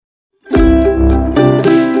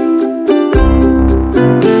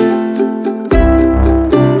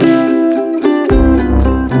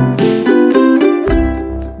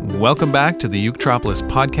Welcome back to the Uketropolis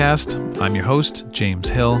podcast. I'm your host, James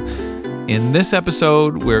Hill. In this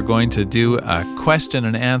episode, we're going to do a question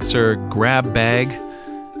and answer grab bag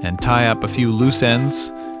and tie up a few loose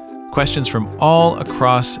ends. Questions from all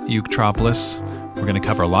across Uketropolis. We're going to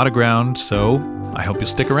cover a lot of ground, so I hope you'll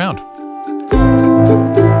stick around.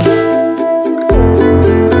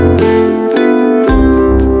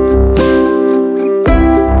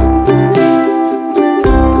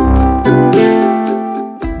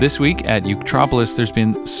 This week at Uketropolis, there's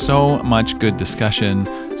been so much good discussion,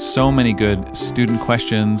 so many good student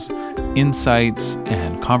questions, insights,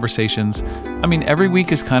 and conversations. I mean, every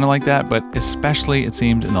week is kind of like that, but especially it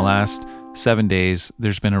seemed in the last 7 days,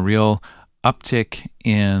 there's been a real uptick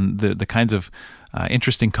in the kinds of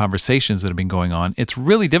interesting conversations that have been going on. It's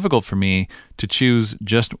really difficult for me to choose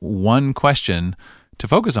just one question to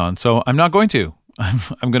focus on, so I'm not going to.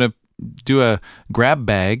 I'm going to do a grab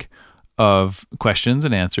bag of questions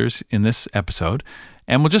and answers in this episode,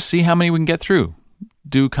 and we'll just see how many we can get through.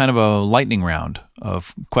 Do kind of a lightning round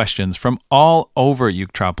of questions from all over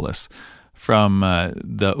Uketropolis, from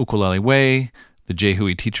the Ukulele Way, the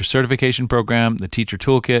Jehui Teacher Certification Program, the Teacher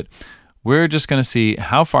Toolkit. We're just going to see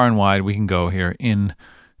how far and wide we can go here in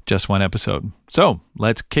just one episode. So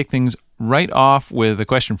let's kick things right off with a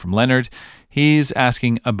question from Leonard. He's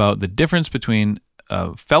asking about the difference between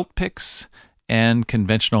felt picks and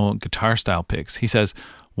conventional guitar style picks. He says,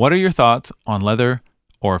 what are your thoughts on leather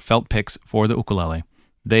or felt picks for the ukulele?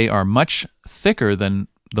 They are much thicker than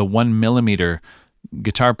the 1mm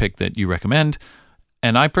guitar pick that you recommend,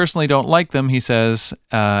 and I personally don't like them, he says,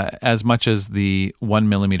 as much as the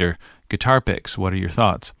 1mm guitar picks. What are your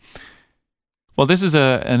thoughts? Well, this is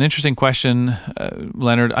an interesting question,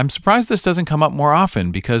 Leonard. I'm surprised this doesn't come up more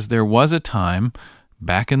often, because there was a time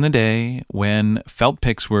back in the day when felt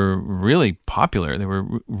picks were really popular. They were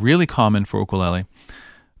really common for ukulele.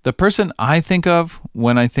 The person I think of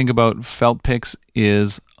when I think about felt picks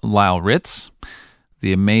is Lyle Ritz,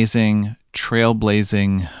 the amazing,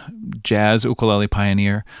 trailblazing jazz ukulele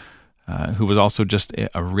pioneer, who was also just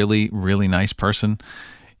a really, really nice person.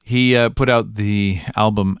 He put out the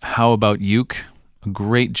album How About Uke, a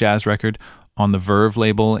great jazz record, on the Verve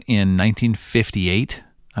label in 1958.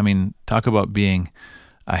 I mean, talk about being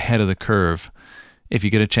ahead of the curve. If you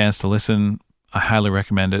get a chance to listen, I highly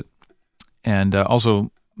recommend it. And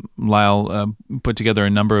also, Lyle put together a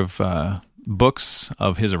number of books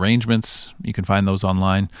of his arrangements. You can find those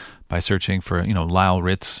online by searching for, Lyle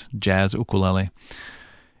Ritz jazz ukulele.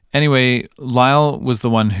 Anyway, Lyle was the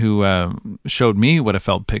one who showed me what a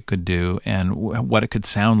felt pick could do and what it could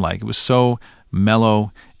sound like. It was so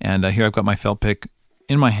mellow. And here I've got my felt pick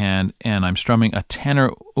in my hand, and I'm strumming a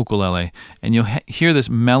tenor ukulele, and you'll hear this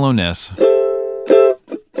mellowness.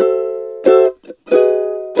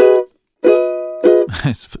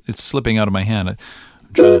 It's slipping out of my hand. I'm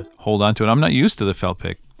trying to hold on to it. I'm not used to the felt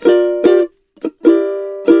pick. Do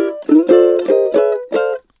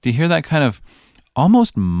you hear that kind of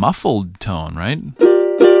almost muffled tone, right?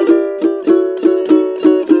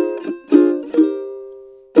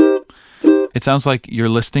 It sounds like you're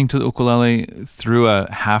listening to the ukulele through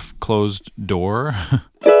a half-closed door.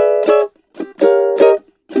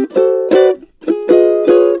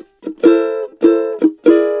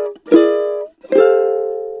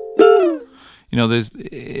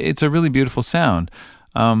 It's a really beautiful sound,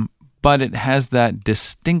 but it has that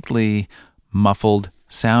distinctly muffled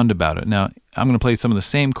sound about it. Now, I'm going to play some of the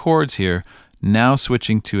same chords here, now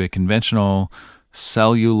switching to a conventional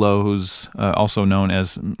cellulose, also known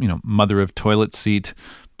as, mother of toilet seat,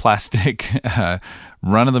 plastic,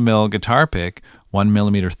 run-of-the-mill guitar pick,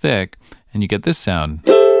 1mm thick, and you get this sound.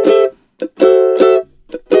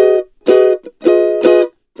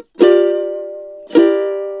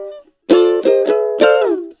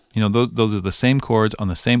 Those are the same chords on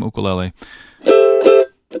the same ukulele.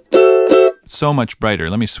 So much brighter.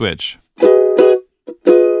 Let me switch.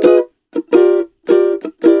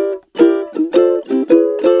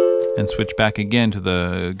 And switch back again to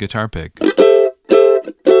the guitar pick.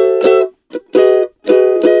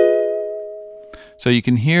 So you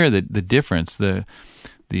can hear the difference, the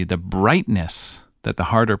brightness that the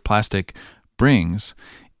harder plastic brings.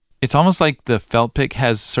 It's almost like the felt pick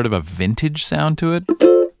has sort of a vintage sound to it.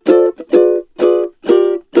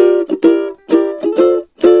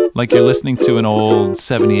 Like you're listening to an old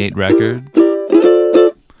 78 record.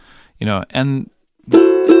 And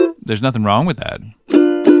there's nothing wrong with that.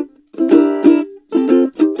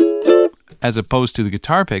 As opposed to the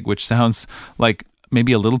guitar pick, which sounds like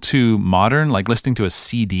maybe a little too modern, like listening to a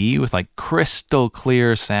CD with like crystal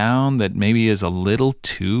clear sound that maybe is a little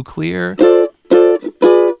too clear.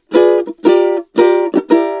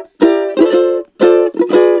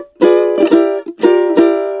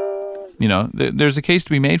 There's a case to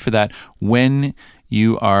be made for that when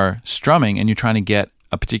you are strumming and you're trying to get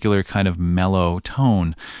a particular kind of mellow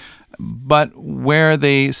tone. But where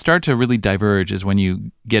they start to really diverge is when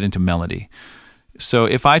you get into melody. So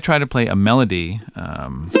if I try to play a melody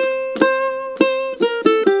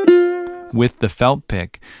with the felt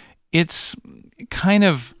pick, it's kind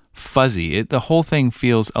of fuzzy. The whole thing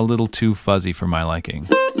feels a little too fuzzy for my liking.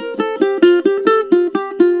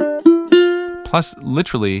 Plus,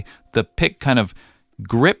 literally, the pick kind of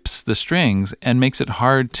grips the strings and makes it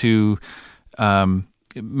hard to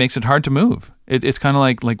move. It's kind of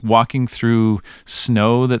like walking through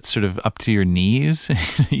snow that's sort of up to your knees.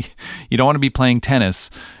 You don't want to be playing tennis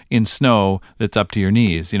in snow that's up to your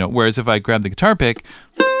knees. Whereas if I grab the guitar pick,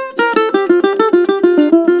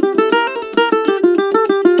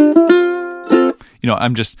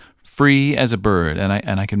 I'm just free as a bird, and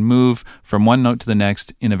I can move from one note to the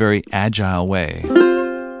next in a very agile way.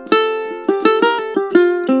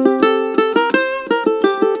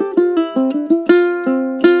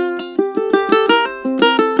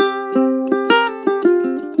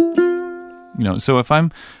 So if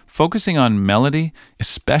I'm focusing on melody,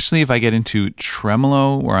 especially if I get into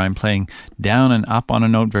tremolo, where I'm playing down and up on a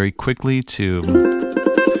note very quickly to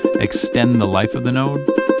extend the life of the note,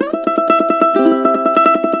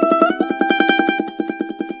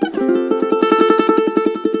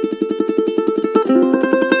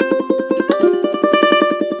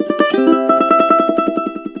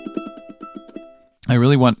 I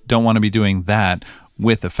really don't want to be doing that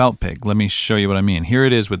with the felt pick. Let me show you what I mean. Here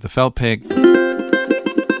it is with the felt pick.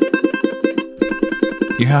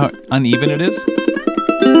 You hear how uneven it is?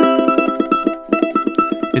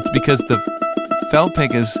 It's because the felt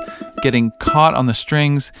pick is getting caught on the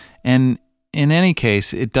strings, and in any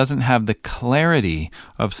case, it doesn't have the clarity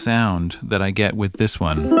of sound that I get with this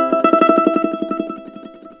one.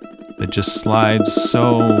 It just slides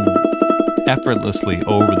so effortlessly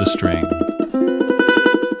over the string.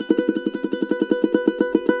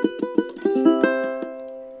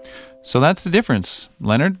 So that's the difference,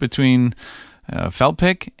 Leonard, between a felt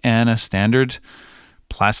pick and a standard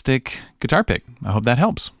plastic guitar pick. I hope that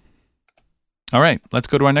helps. All right, let's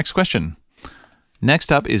go to our next question.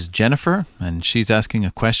 Next up is Jennifer, and she's asking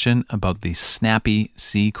a question about the snappy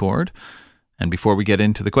C chord. And before we get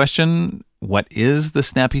into the question, what is the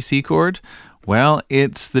snappy C chord? Well,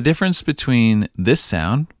 it's the difference between this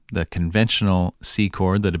sound, the conventional C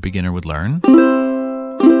chord that a beginner would learn,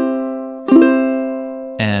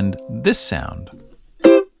 and this sound.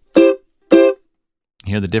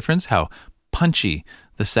 Hear the difference? How punchy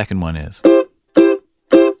the second one is,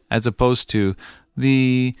 as opposed to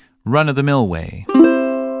the run-of-the-mill way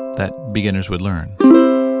that beginners would learn.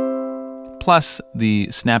 Plus, the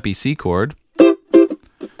snappy C chord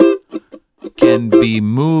can be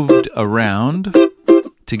moved around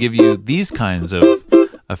to give you these kinds of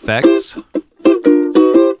effects,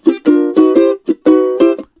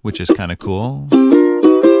 which is kind of cool.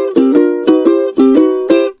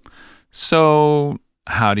 So,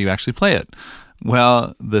 how do you actually play it?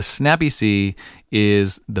 Well, the snappy C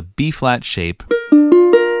is the B-flat shape,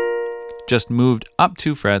 just moved up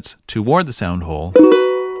 2 frets toward the sound hole,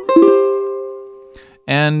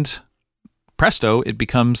 and presto, it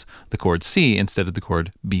becomes the chord C instead of the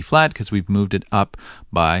chord B-flat because we've moved it up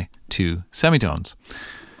by 2 semitones.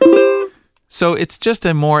 So it's just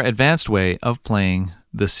a more advanced way of playing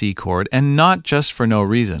the C chord, and not just for no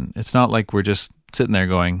reason. It's not like we're just sitting there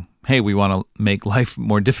going, hey, we want to make life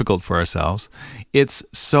more difficult for ourselves. It's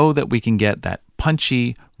so that we can get that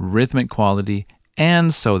punchy rhythmic quality,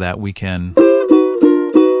 and so that we can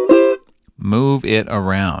move it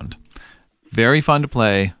around. Very fun to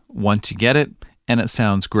play once you get it, and it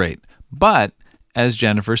sounds great. But as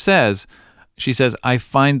Jennifer says, she says, I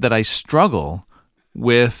find that I struggle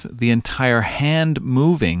with the entire hand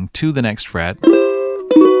moving to the next fret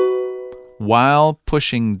while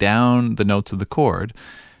pushing down the notes of the chord.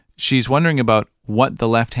 She's wondering about what the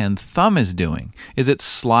left-hand thumb is doing. Is it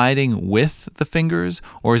sliding with the fingers,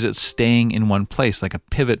 or is it staying in one place like a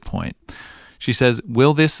pivot point? She says,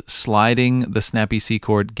 will this sliding the snappy C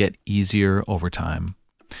chord get easier over time?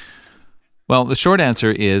 Well, the short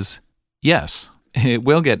answer is yes. It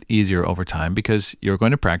will get easier over time because you're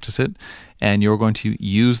going to practice it and you're going to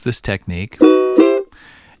use this technique.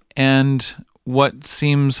 And what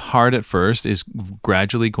seems hard at first is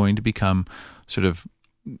gradually going to become sort of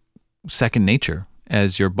second nature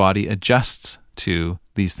as your body adjusts to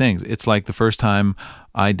these things. It's like the first time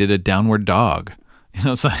I did a downward dog.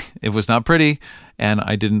 It's like, it was not pretty, and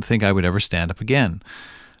I didn't think I would ever stand up again.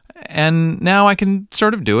 And now I can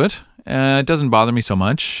sort of do it. It doesn't bother me so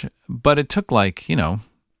much, but it took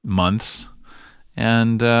months.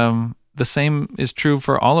 And the same is true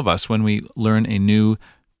for all of us when we learn a new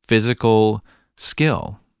physical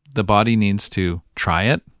skill. The body needs to try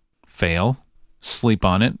it, fail, sleep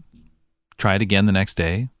on it, try it again the next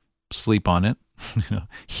day, sleep on it,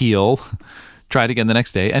 heal, try it again the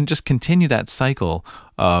next day, and just continue that cycle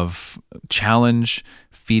of challenge,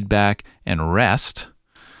 feedback, and rest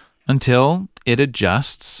until it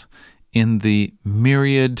adjusts in the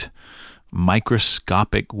myriad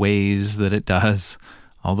microscopic ways that it does,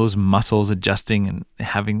 all those muscles adjusting and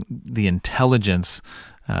having the intelligence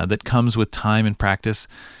that comes with time and practice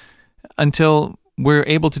until we're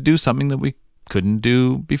able to do something that we couldn't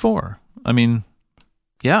do before. I mean,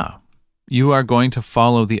 yeah, you are going to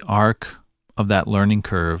follow the arc of that learning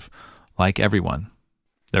curve like everyone.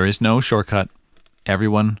 There is no shortcut.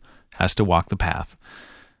 Everyone has to walk the path.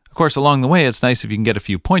 Of course, along the way, it's nice if you can get a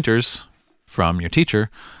few pointers from your teacher.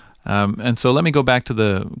 And so let me go back to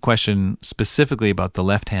the question specifically about the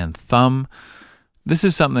left-hand thumb. This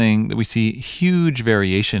is something that we see huge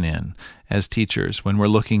variation in as teachers. When we're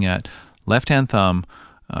looking at left-hand thumb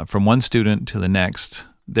from one student to the next,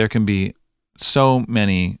 there can be so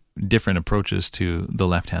many different approaches to the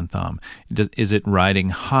left-hand thumb. Is it riding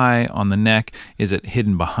high on the neck? Is it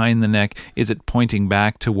hidden behind the neck? Is it pointing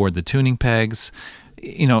back toward the tuning pegs?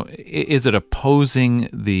 Is it opposing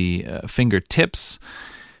the fingertips?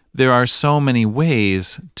 There are so many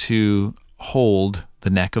ways to hold the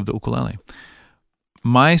neck of the ukulele.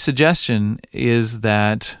 My suggestion is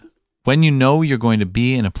that when you know you're going to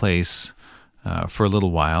be in a place for a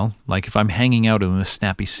little while, like if I'm hanging out in the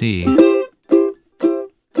snappy C,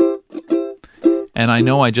 and I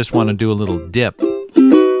know I just want to do a little dip,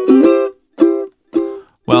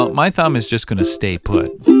 well, my thumb is just going to stay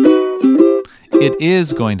put. It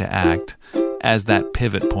is going to act as that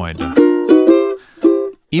pivot point.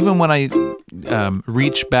 Even when I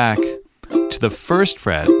reach back to the first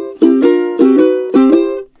fret,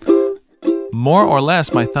 more or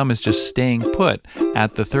less my thumb is just staying put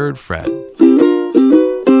at the third fret.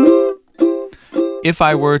 If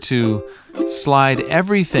I were to slide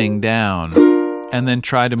everything down and then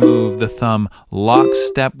try to move the thumb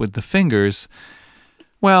lockstep with the fingers,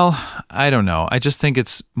 well, I don't know. I just think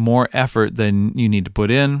it's more effort than you need to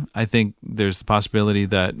put in. I think there's the possibility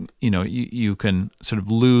that, you can sort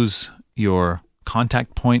of lose your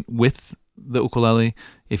contact point with the ukulele.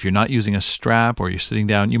 If you're not using a strap or you're sitting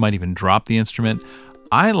down, you might even drop the instrument.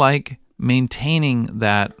 I like maintaining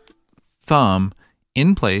that thumb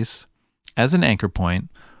in place as an anchor point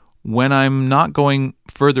when I'm not going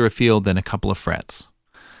further afield than a couple of frets.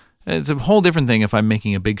 It's a whole different thing if I'm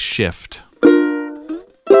making a big shift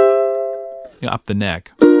up the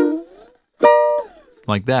neck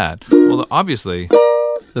like that. Well, obviously,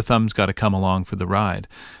 the thumb's got to come along for the ride,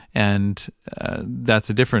 and that's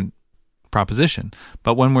a different proposition.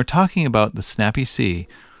 But when we're talking about the snappy C,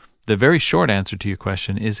 the very short answer to your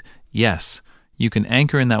question is yes, you can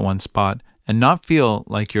anchor in that one spot and not feel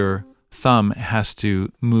like your thumb has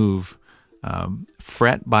to move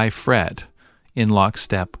fret by fret in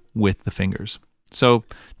lockstep with the fingers. So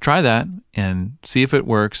try that and see if it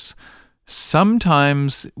works.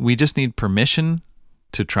 Sometimes we just need permission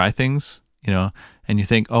to try things, and you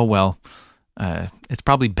think, oh, well, it's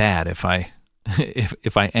probably bad if I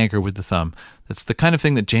if I anchor with the thumb. That's the kind of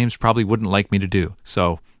thing that James probably wouldn't like me to do,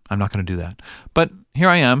 so I'm not going to do that. But here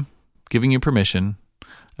I am, giving you permission,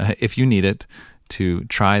 if you need it, to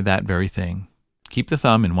try that very thing. Keep the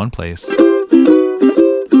thumb in one place.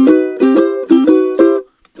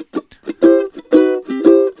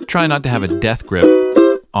 Try not to have a death grip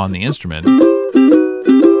on the instrument.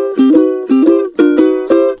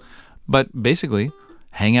 But basically,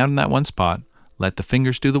 hang out in that one spot, let the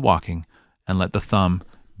fingers do the walking, and let the thumb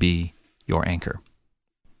be your anchor.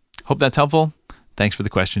 Hope that's helpful. Thanks for the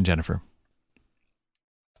question, Jennifer.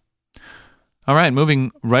 All right,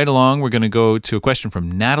 moving right along, we're going to go to a question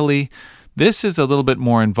from Natalie. This is a little bit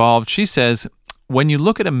more involved. She says, when you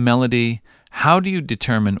look at a melody, how do you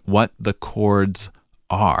determine what the chords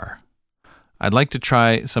are? I'd like to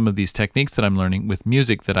try some of these techniques that I'm learning with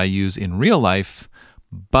music that I use in real life,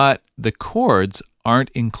 but the chords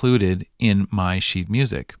aren't included in my sheet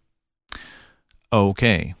music.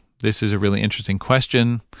 Okay, this is a really interesting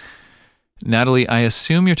question. Natalie, I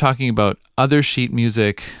assume you're talking about other sheet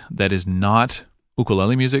music that is not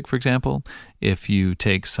ukulele music, for example. If you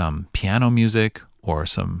take some piano music or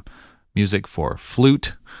some music for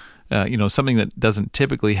flute, something that doesn't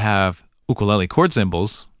typically have ukulele chord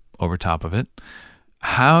symbols over top of it,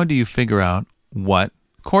 how do you figure out what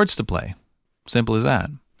chords to play? Simple as that.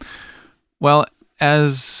 Well,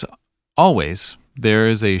 as always, There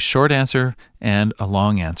is a short answer and a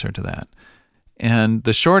long answer to that. And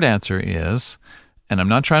the short answer is, and I'm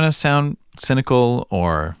not trying to sound cynical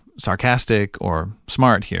or sarcastic or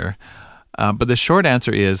smart here, but the short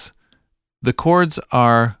answer is the chords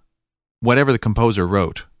are whatever the composer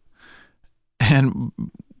wrote. And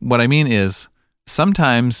what I mean is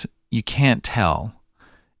sometimes you can't tell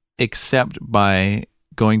except by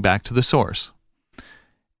going back to the source.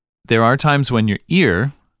 There are times when your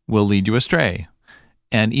ear will lead you astray,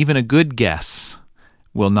 and even a good guess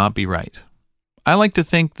will not be right. I like to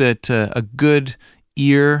think that a good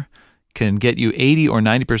ear can get you 80 or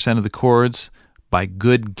 90% of the chords by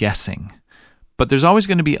good guessing. But there's always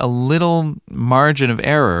going to be a little margin of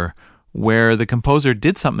error where the composer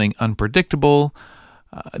did something unpredictable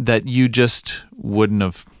that you just wouldn't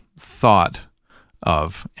have thought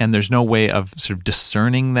of. And there's no way of sort of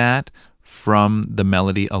discerning that from the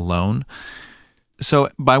melody alone. So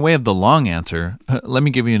by way of the long answer, let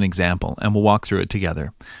me give you an example and we'll walk through it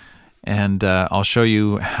together. And I'll show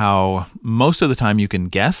you how most of the time you can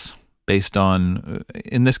guess based on,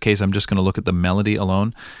 in this case, I'm just going to look at the melody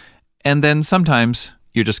alone. And then sometimes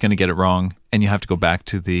you're just going to get it wrong and you have to go back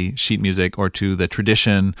to the sheet music or to the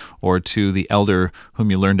tradition or to the elder whom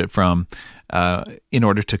you learned it from in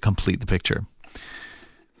order to complete the picture.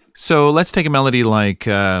 So let's take a melody like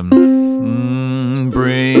bring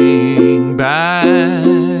back,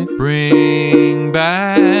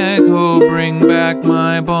 oh bring back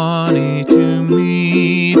my Bonnie to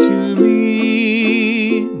me.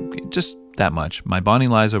 Okay, just that much. My Bonnie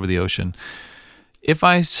lies over the ocean. If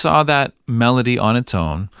I saw that melody on its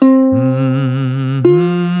own,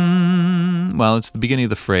 well, it's the beginning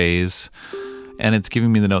of the phrase, and it's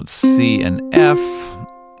giving me the notes C and F.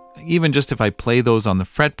 Even just if I play those on the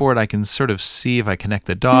fretboard, I can sort of see if I connect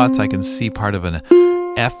the dots, I can see part of an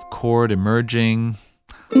F chord emerging.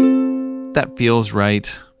 That feels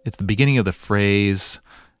right. It's the beginning of the phrase.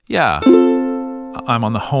 Yeah, I'm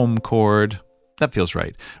on the home chord. That feels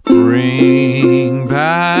right. Bring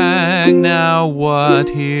back now what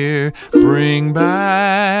here? Bring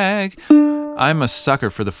back. I'm a sucker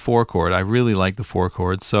for the 4 chord. I really like the 4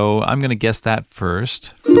 chord, so I'm going to guess that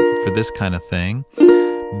first for this kind of thing.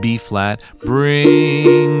 B flat,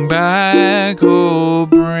 bring back, oh,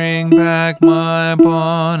 bring back my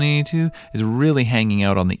Bonnie to, is really hanging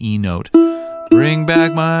out on the E note. Bring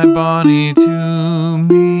back my Bonnie to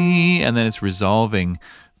me, and then it's resolving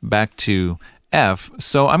back to F.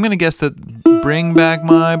 So I'm going to guess that bring back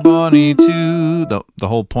my Bonnie to, the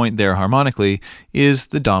whole point there harmonically is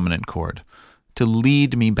the dominant chord. To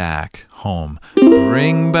lead me back home.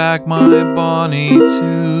 Bring back my Bonnie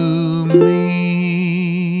to me.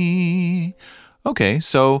 Okay,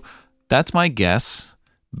 so that's my guess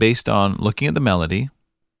based on looking at the melody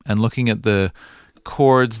and looking at the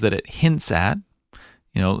chords that it hints at.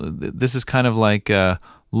 You know, this is kind of like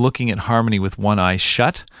looking at harmony with one eye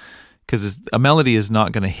shut, because a melody is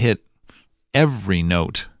not going to hit every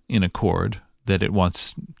note in a chord that it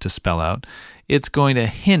wants to spell out. It's going to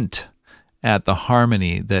hint at the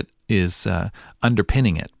harmony that is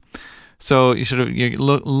underpinning it. So you're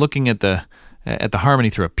looking at the harmony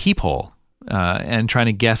through a peephole and trying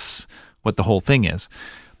to guess what the whole thing is.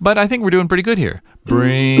 But I think we're doing pretty good here.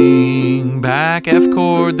 Bring back F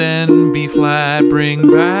chord, then B flat. Bring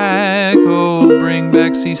back, oh, bring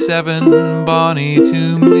back C7, Bonnie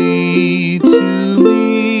to me, to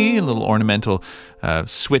me. A little ornamental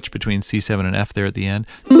switch between C7 and F there at the end.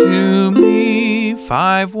 To me,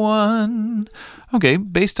 5-1. Okay,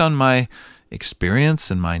 based on my experience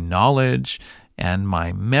and my knowledge and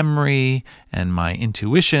my memory and my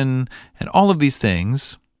intuition and all of these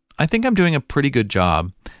things, I think I'm doing a pretty good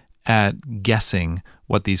job at guessing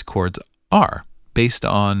what these chords are based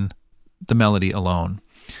on the melody alone.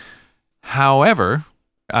 However,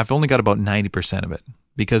 I've only got about 90% of it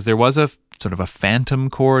because there was a sort of a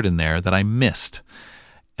phantom chord in there that I missed.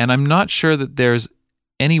 And I'm not sure that there's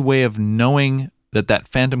any way of knowing that that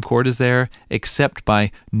phantom chord is there except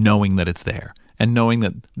by knowing that it's there and knowing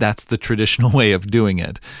that that's the traditional way of doing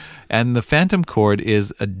it. And the phantom chord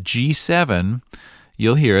is a G7.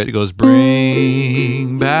 You'll hear it. It goes,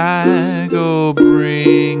 bring back, oh,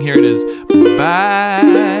 bring. Here it is.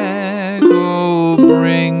 Back, oh,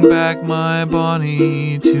 bring back my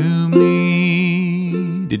Bonnie to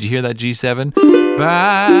me. Did you hear that G7?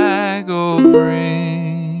 Back, oh,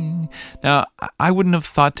 bring. Now, I wouldn't have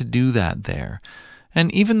thought to do that there.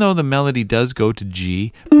 And even though the melody does go to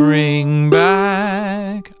G, bring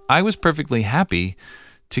back, I was perfectly happy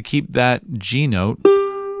to keep that G note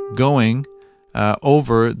going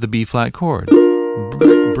over the B flat chord.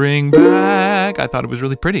 Bring back. I thought it was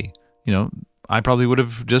really pretty. You know, I probably would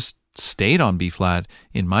have just stayed on B flat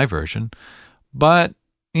in my version. But,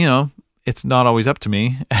 it's not always up to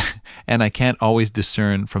me, and I can't always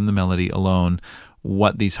discern from the melody alone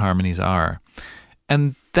what these harmonies are.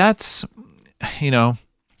 And that's,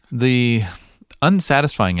 the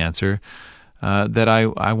unsatisfying answer that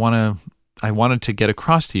I wanted to get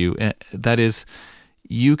across to you. That is,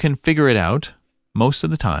 you can figure it out most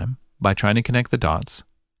of the time by trying to connect the dots.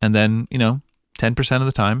 And then, 10% of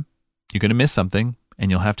the time, you're going to miss something,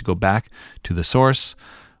 and you'll have to go back to the source,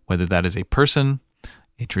 whether that is a person,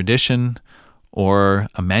 a tradition, or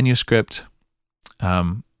a manuscript.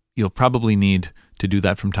 You'll probably need to do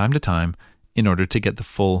that from time to time in order to get the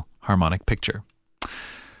full harmonic picture.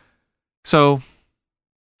 So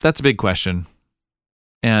that's a big question,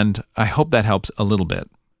 and I hope that helps a little bit.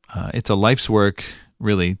 It's a life's work,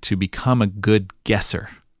 really, to become a good guesser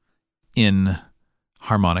in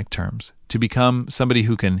harmonic terms, to become somebody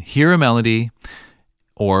who can hear a melody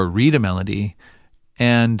or read a melody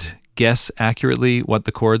and guess accurately what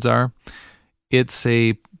the chords are. It's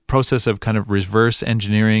a process of kind of reverse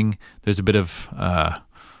engineering. There's a bit of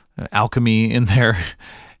alchemy in there,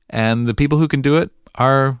 and the people who can do it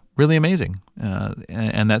are really amazing.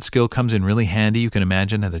 And that skill comes in really handy. You can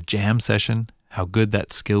imagine at a jam session how good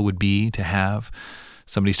that skill would be to have.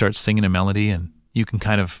 Somebody starts singing a melody, and you can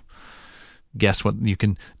kind of guess what you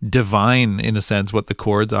can divine, in a sense, what the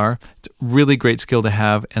chords are. It's a really great skill to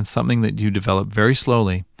have, and something that you develop very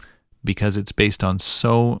slowly because it's based on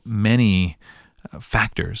so many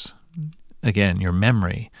factors. Again, your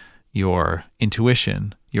memory, your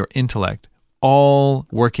intuition, your intellect, all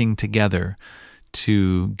working together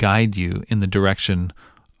to guide you in the direction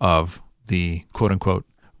of the quote-unquote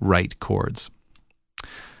right chords.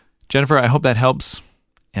 Jennifer, I hope that helps,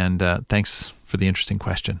 and thanks for the interesting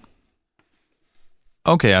question.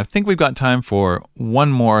 Okay, I think we've got time for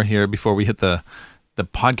one more here before we hit the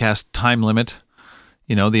podcast time limit.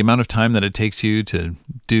 The amount of time that it takes you to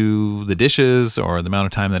do the dishes, or the amount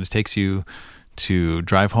of time that it takes you to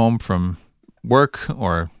drive home from work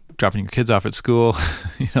or dropping your kids off at school.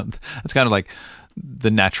 That's kind of like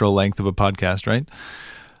the natural length of a podcast, right?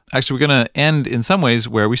 Actually, we're going to end in some ways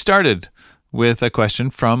where we started, with a question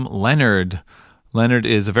from Leonard. Leonard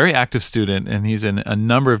is a very active student, and he's in a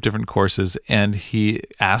number of different courses, and he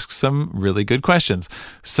asks some really good questions.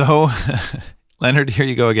 So, Leonard, here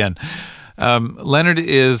you go again. Leonard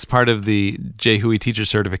is part of the Jehui Teacher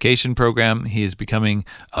Certification Program. He is becoming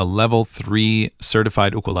a Level 3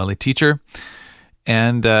 certified ukulele teacher.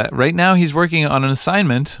 And right now he's working on an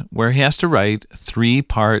assignment where he has to write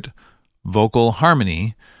 3-part vocal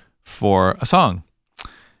harmony for a song.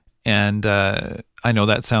 And I know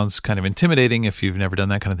that sounds kind of intimidating if you've never done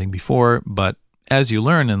that kind of thing before, but as you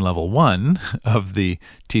learn in Level 1 of the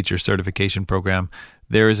Teacher Certification Program,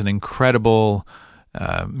 there is an incredible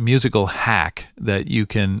musical hack that you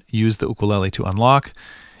can use the ukulele to unlock,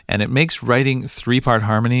 and it makes writing 3-part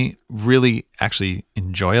harmony really actually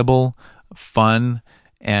enjoyable, fun,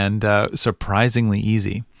 and surprisingly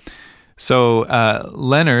easy. So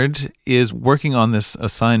Leonard is working on this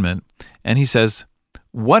assignment, and he says,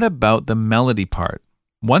 what about the melody part?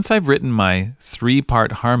 Once I've written my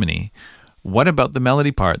 3-part harmony, what about the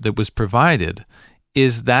melody part that was provided?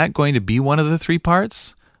 Is that going to be one of the 3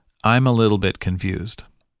 parts? I'm a little bit confused.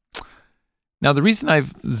 Now, the reason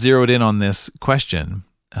I've zeroed in on this question,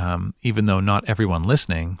 even though not everyone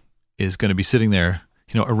listening is going to be sitting there,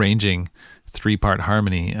 arranging 3-part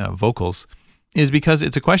harmony vocals, is because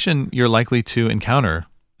it's a question you're likely to encounter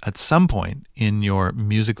at some point in your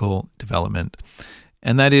musical development.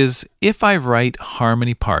 And that is, if I write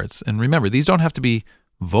harmony parts, and remember, these don't have to be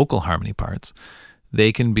vocal harmony parts.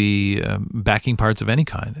 They can be backing parts of any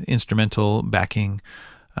kind, instrumental backing,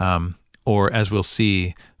 or as we'll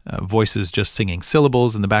see, voices just singing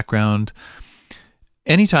syllables in the background.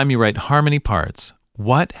 Anytime you write harmony parts,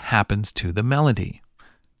 what happens to the melody?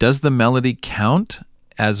 Does the melody count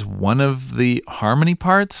as one of the harmony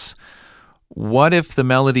parts? What if the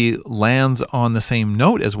melody lands on the same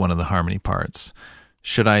note as one of the harmony parts?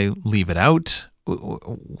 Should I leave it out?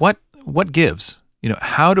 What gives?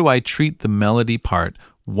 How do I treat the melody part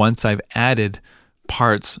once I've added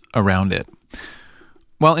parts around it?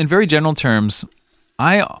 Well, in very general terms,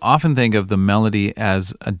 I often think of the melody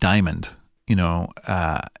as a diamond.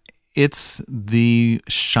 It's the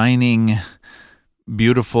shining,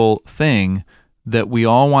 beautiful thing that we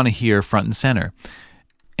all want to hear front and center.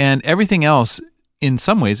 And everything else, in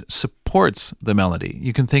some ways, supports the melody.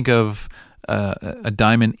 You can think of a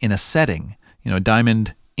diamond in a setting, a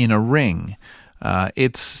diamond in a ring.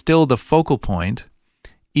 It's still the focal point,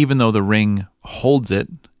 even though the ring holds it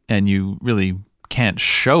and you really can't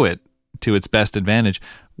show it to its best advantage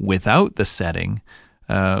without the setting,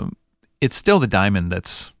 it's still the diamond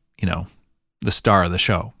that's, the star of the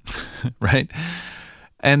show, right?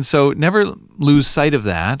 And so never lose sight of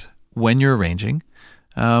that when you're arranging.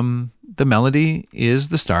 The melody is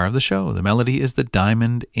the star of the show. The melody is the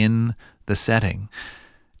diamond in the setting.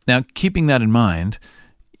 Now, keeping that in mind,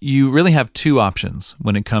 you really have two options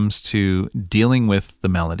when it comes to dealing with the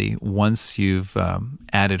melody once you've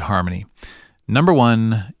added harmony. Number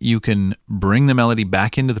one, you can bring the melody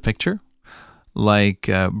back into the picture, like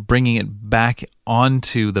bringing it back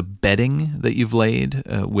onto the bedding that you've laid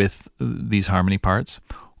with these harmony parts.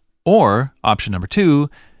 Or option number two,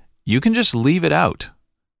 you can just leave it out.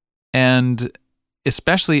 And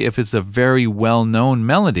especially if it's a very well-known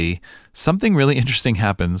melody, something really interesting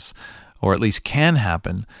happens, or at least can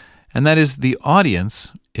happen, and that is the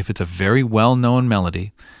audience, if it's a very well-known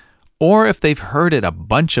melody, or if they've heard it a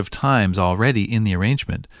bunch of times already in the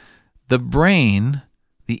arrangement, the brain,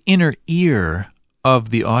 the inner ear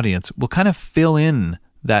of the audience will kind of fill in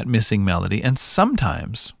that missing melody, and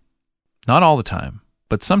sometimes, not all the time,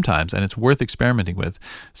 but sometimes, and it's worth experimenting with,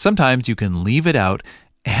 sometimes you can leave it out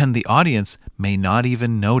and the audience may not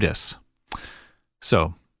even notice.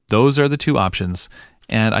 So those are the two options.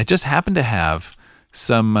 And I just happen to have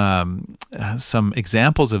some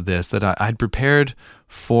examples of this that I'd prepared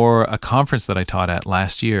for a conference that I taught at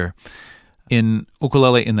last year in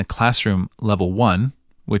Ukulele in the Classroom Level 1,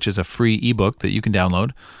 which is a free ebook that you can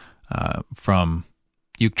download from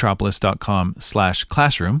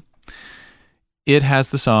uketropolis.com/classroom. It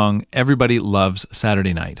has the song Everybody Loves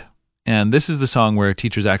Saturday Night. And this is the song where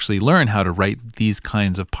teachers actually learn how to write these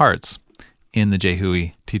kinds of parts in the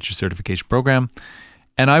JHUI Teacher Certification Program.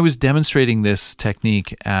 And I was demonstrating this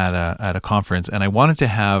technique at a conference, and I wanted to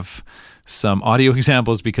have some audio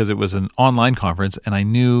examples because it was an online conference, and I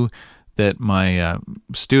knew that my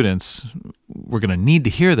students were going to need to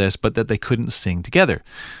hear this, but that they couldn't sing together.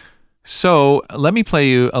 So let me play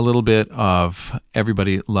you a little bit of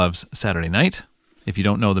Everybody Loves Saturday Night. If you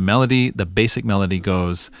don't know the melody, the basic melody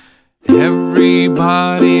goes,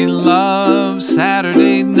 everybody loves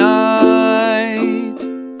Saturday night.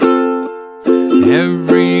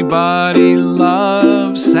 Everybody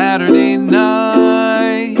loves Saturday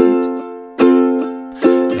night.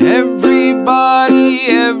 Everybody,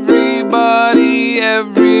 everybody,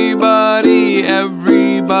 everybody,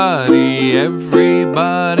 everybody,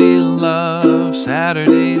 everybody loves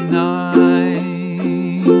Saturday night.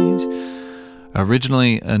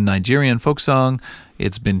 Originally a Nigerian folk song,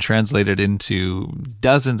 it's been translated into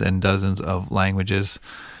dozens and dozens of languages.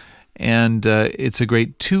 And it's a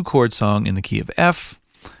great 2-chord song in the key of F,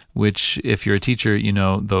 which if you're a teacher, you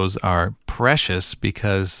know those are precious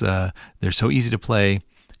because they're so easy to play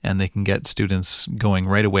and they can get students going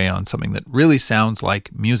right away on something that really sounds like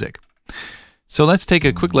music. So let's take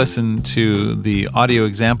a quick listen to the audio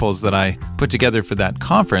examples that I put together for that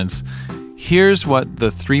conference. Here's what the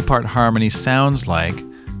 3-part harmony sounds like.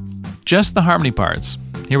 Just the harmony parts.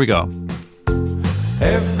 Here we go.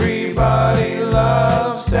 Everybody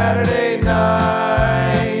loves Saturday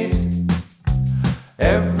night.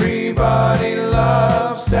 Everybody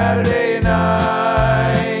loves Saturday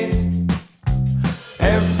night.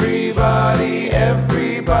 Everybody,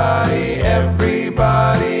 everybody,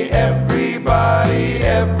 everybody, everybody,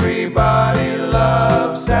 everybody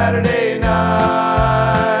loves Saturday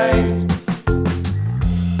night.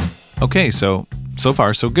 Okay, so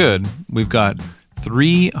far so good. We've got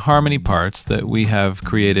 3 harmony parts that we have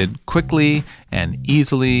created quickly and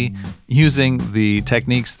easily using the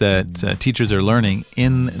techniques that teachers are learning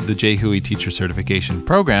in the JHUI Teacher Certification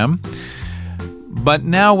Program. But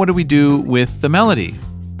now what do we do with the melody?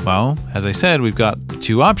 Well, as I said, we've got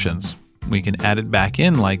 2 options. We can add it back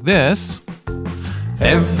in like this.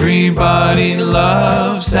 Everybody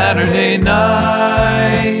loves Saturday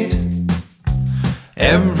night.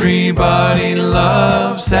 Everybody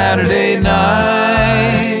loves Saturday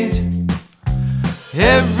night.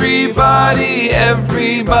 Everybody,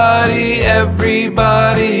 everybody,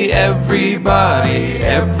 everybody, everybody,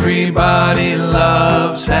 everybody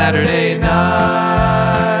loves Saturday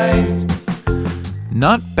night.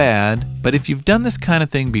 Not bad, but if you've done this kind of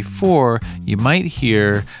thing before, you might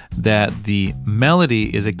hear that the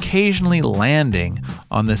melody is occasionally landing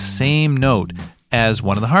on the same note as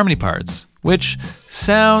one of the harmony parts, which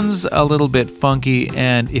sounds a little bit funky,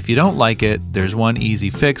 and if you don't like it, there's one easy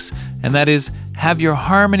fix, and that is have your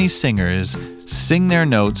harmony singers sing their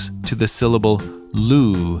notes to the syllable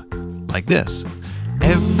lu, like this.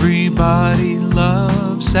 Everybody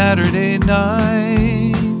loves Saturday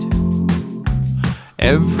night.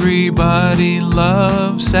 Everybody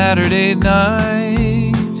loves Saturday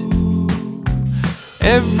night.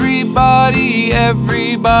 Everybody,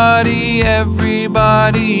 everybody,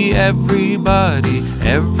 everybody, everybody,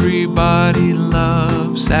 everybody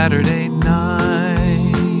loves Saturday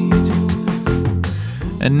night.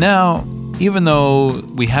 And now, even though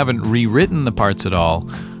we haven't rewritten the parts at all,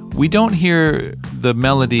 we don't hear the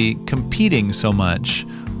melody competing so much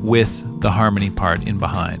with the harmony part in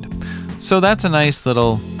behind. So that's a nice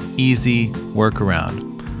little easy workaround.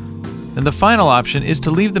 And the final option is to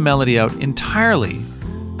leave the melody out entirely,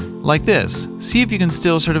 like this. See if you can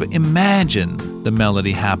still sort of imagine the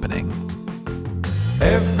melody happening.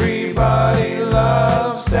 Everybody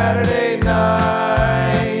loves Saturday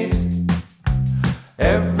night.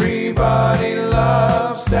 Everybody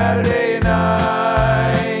loves Saturday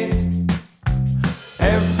night.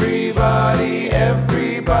 Everybody,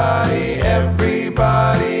 everybody,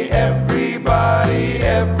 everybody, everybody,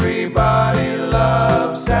 everybody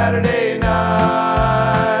loves Saturday night.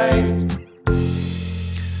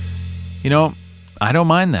 You know, I don't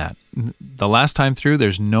mind that. The last time through,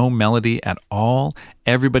 there's no melody at all.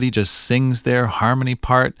 Everybody just sings their harmony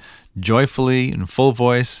part joyfully in full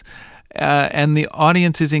voice. And the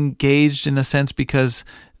audience is engaged in a sense because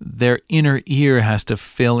their inner ear has to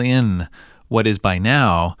fill in what is by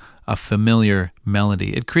now a familiar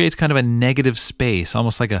melody. It creates kind of a negative space,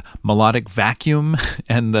 almost like a melodic vacuum,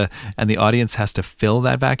 and the audience has to fill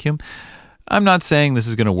that vacuum. I'm not saying this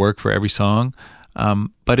is going to work for every song,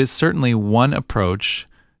 but it's certainly one approach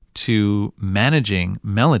to managing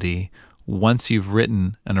melody once you've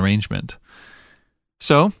written an arrangement.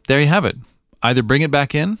 So there you have it. Either bring it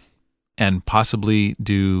back in and possibly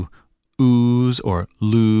do oohs or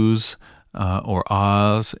loos or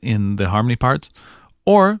ahs in the harmony parts,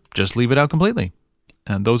 or just leave it out completely.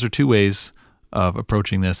 And those are two ways of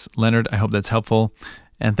approaching this. Leonard, I hope that's helpful.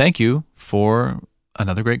 And thank you for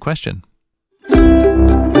another great question.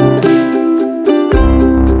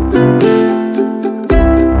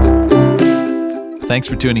 Thanks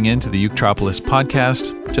for tuning in to the Uketropolis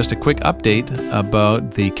podcast. Just a quick update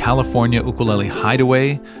about the California Ukulele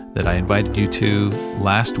Hideaway that I invited you to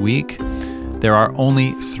last week. There are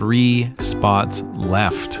only 3 spots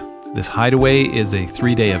left. This hideaway is a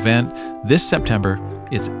 3-day event. This September,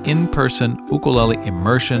 it's in-person ukulele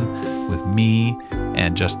immersion with me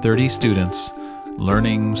and just 30 students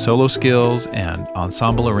learning solo skills and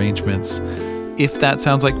ensemble arrangements. If that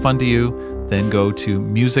sounds like fun to you, then go to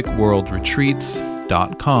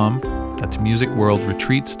musicworldretreats.com. That's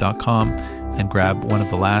musicworldretreats.com and grab one of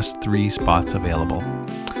the last 3 spots available.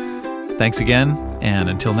 Thanks again, and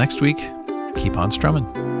until next week, keep on strumming.